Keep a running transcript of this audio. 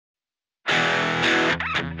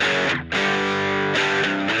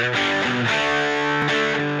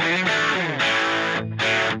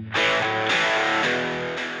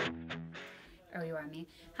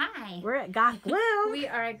glass gloom. We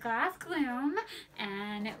are glass gloom,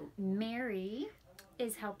 and Mary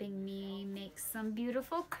is helping me make some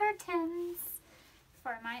beautiful curtains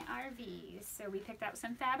for my RV. So we picked out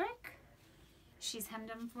some fabric. She's hemmed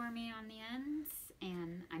them for me on the ends,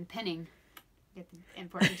 and I'm pinning. Get the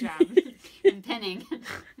important job. I'm pinning.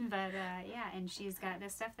 But yeah, and she's got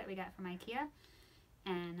this stuff that we got from IKEA,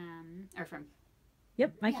 and or from.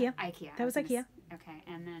 Yep, IKEA. Yeah, IKEA. That was IKEA. Okay,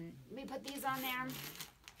 and then we put these on there,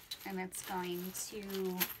 and it's going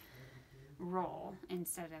to roll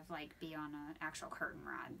instead of like be on an actual curtain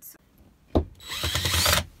rod. So.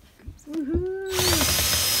 Woohoo!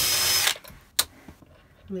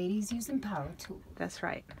 Ladies using power tools. That's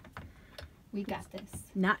right. We got this.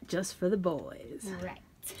 Not just for the boys. Right.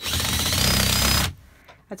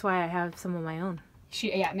 That's why I have some of my own.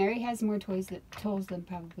 Yeah, Mary has more tools than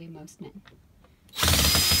probably most men.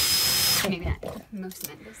 Maybe not most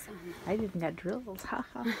men. But some. I even got drills. Ha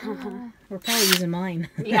ha ha. We're probably using mine.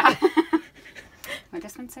 Yeah. Well,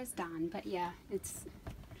 this one says Don, but yeah, it's.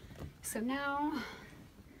 So now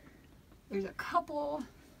there's a couple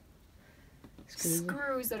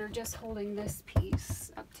screws that are just holding this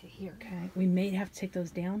piece up to here. Okay, we may have to take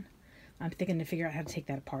those down. I'm thinking to figure out how to take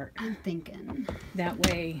that apart. I'm thinking. That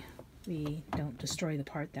way we don't destroy the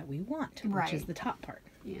part that we want, which is the top part.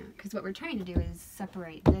 Yeah, because what we're trying to do is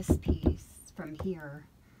separate this piece from here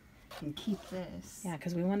and keep this. Yeah,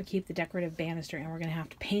 because we want to keep the decorative banister, and we're going to have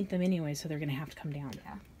to paint them anyway, so they're going to have to come down.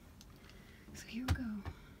 Yeah. So here we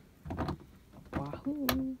go.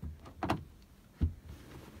 Wahoo!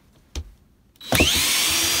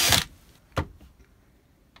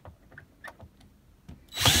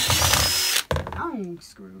 Long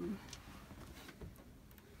screw.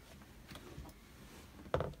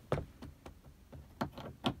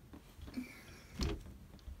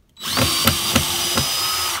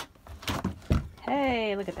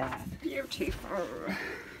 Hey, look at that. Beautiful.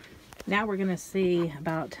 Now we're going to see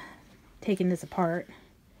about taking this apart.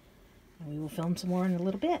 And we will film some more in a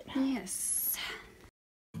little bit. Yes.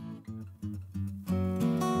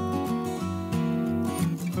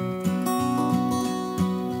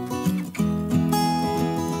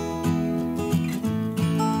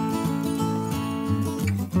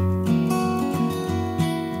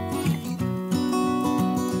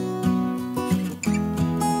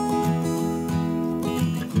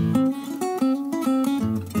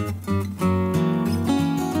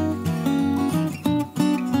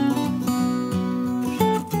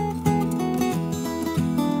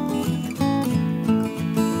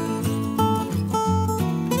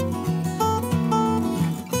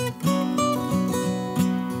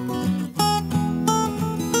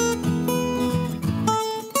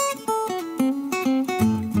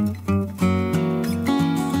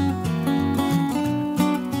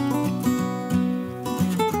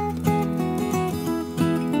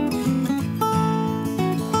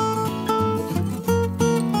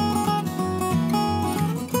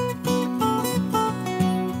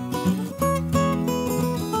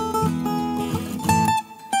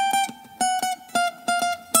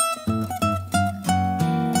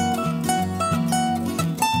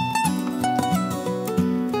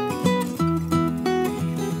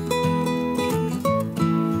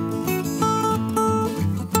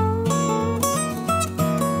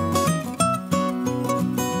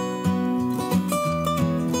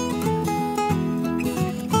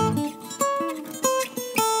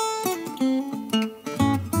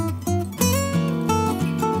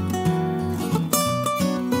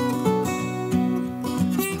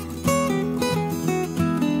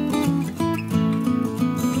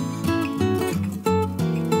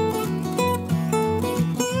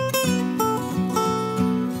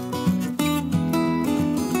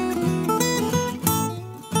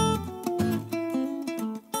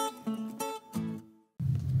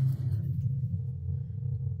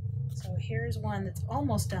 Here's one that's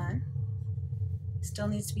almost done. Still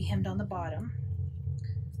needs to be hemmed on the bottom,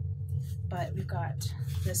 but we've got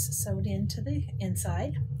this sewed into the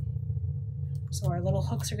inside. So our little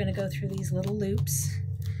hooks are going to go through these little loops.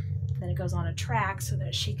 Then it goes on a track so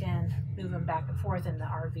that she can move them back and forth in the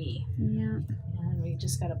RV. Yeah. And we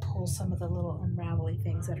just got to pull some of the little unravelly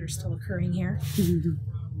things that are still occurring here.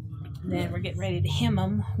 Then we're getting ready to hem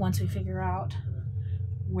them once we figure out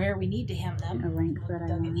where we need to hem them. A length that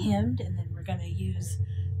They'll get hemmed, and then we're going to use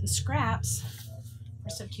the scraps for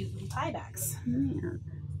some cute little tiebacks. Yeah.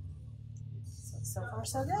 So far,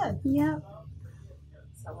 so good. Yep.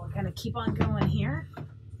 So we're going to keep on going here,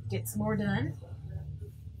 get some more done.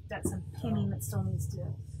 Got some pinning that still needs to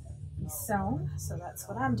be sewn, so that's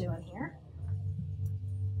what I'm doing here.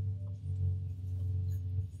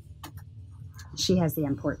 She has the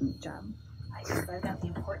important job. Because I've got the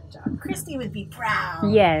important job. Christy would be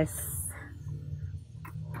proud. Yes.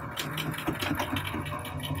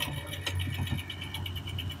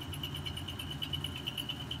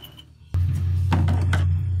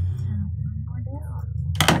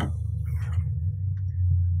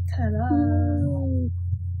 Ta-da!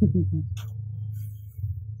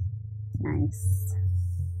 Nice.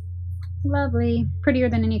 Lovely. Prettier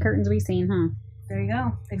than any curtains we've seen, huh? There you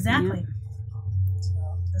go. Exactly. Yeah.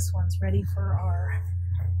 So this one's ready for our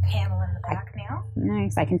panel in the back now.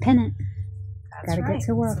 Nice. I can pin it. That's Gotta right. get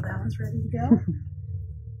to work. So that one's ready to go. And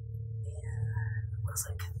looks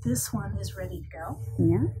like this one is ready to go.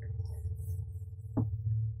 Yeah.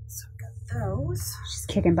 So we've got those. She's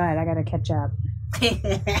kicking butt. I gotta catch up.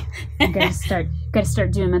 Gotta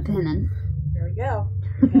start doing my pinning. There we go.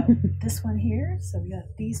 We got this one here. So we got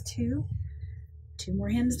these two. 2 more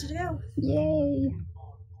hens to go. Yay.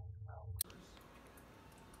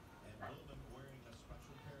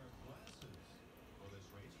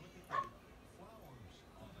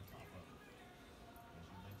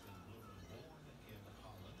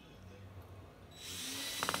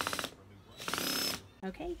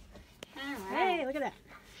 Okay. All right. Hey, look at that.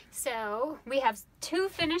 So we have 2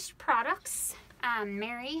 finished products.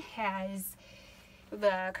 Mary has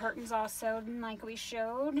the curtains all sewed in like we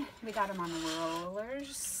showed. We got them on the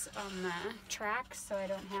rollers on the track, so I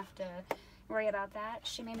don't have to worry about that.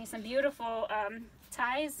 She made me some beautiful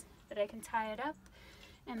ties that I can tie it up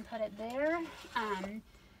and put it there.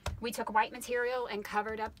 We took white material and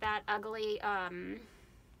covered up that ugly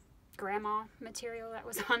grandma material that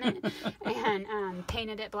was on it and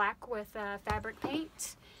painted it black with fabric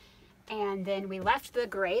paint. And then we left the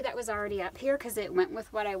gray that was already up here because it went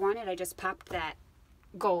with what I wanted. I just popped that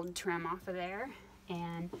gold trim off of there.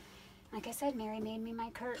 And like I said, Mary made me my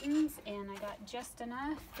curtains and I got just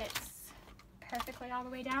enough. Fits perfectly all the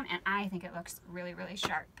way down and I think it looks really, really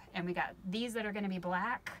sharp. And we got these that are going to be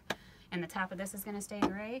black and the top of this is going to stay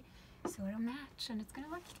gray. So it'll match and it's going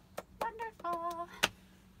to look wonderful.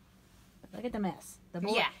 Look at the mess. The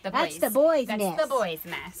boy. Yeah, the That's boys. the boys' mess. That's the boys'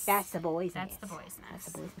 mess. That's the boys' That's mess. the boys' mess. That's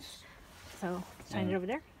the boys' mess. So, shine it over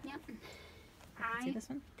there. Yep. See I this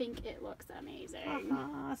one? think it looks amazing.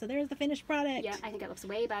 So there's the finished product. Yeah, I think it looks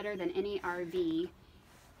way better than any RV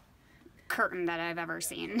curtain that I've ever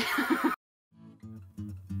seen.